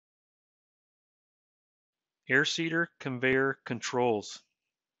Air seeder conveyor controls.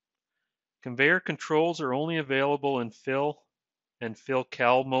 Conveyor controls are only available in fill and fill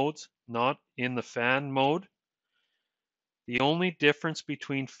cal modes, not in the fan mode. The only difference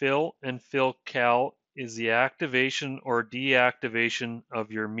between fill and fill cal is the activation or deactivation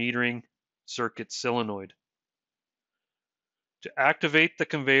of your metering circuit solenoid. To activate the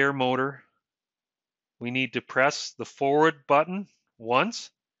conveyor motor, we need to press the forward button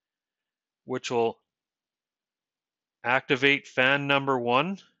once, which will activate fan number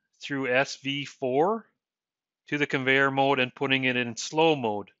 1 through SV4 to the conveyor mode and putting it in slow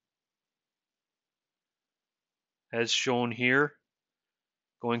mode. As shown here,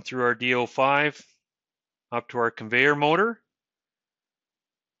 going through our DO5 up to our conveyor motor.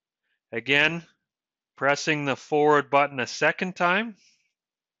 Again, pressing the forward button a second time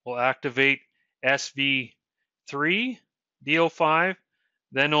will activate SV3 DO5,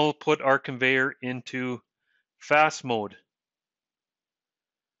 then we'll put our conveyor into fast mode,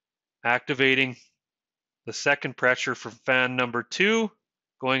 activating the second pressure from fan number 2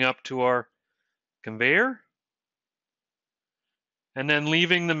 going up to our conveyor, and then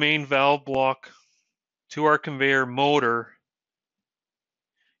leaving the main valve block to our conveyor motor.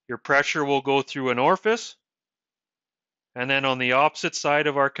 Your pressure will go through an orifice, and then on the opposite side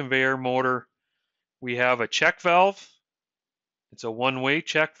of our conveyor motor we have a check valve. It's a one-way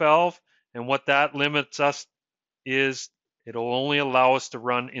check valve, and what that limits us is it'll only allow us to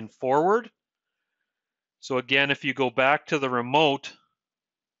run in forward. So again, if you go back to the remote,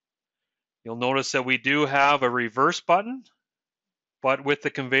 you'll notice that we do have a reverse button, but with the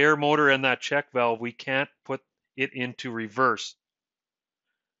conveyor motor and that check valve, we can't put it into reverse.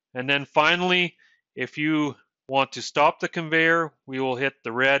 And then finally, if you want to stop the conveyor, we will hit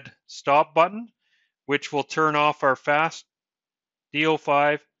the red stop button, which will turn off our fast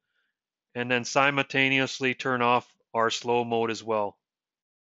DO5 and then simultaneously turn off our slow mode as well.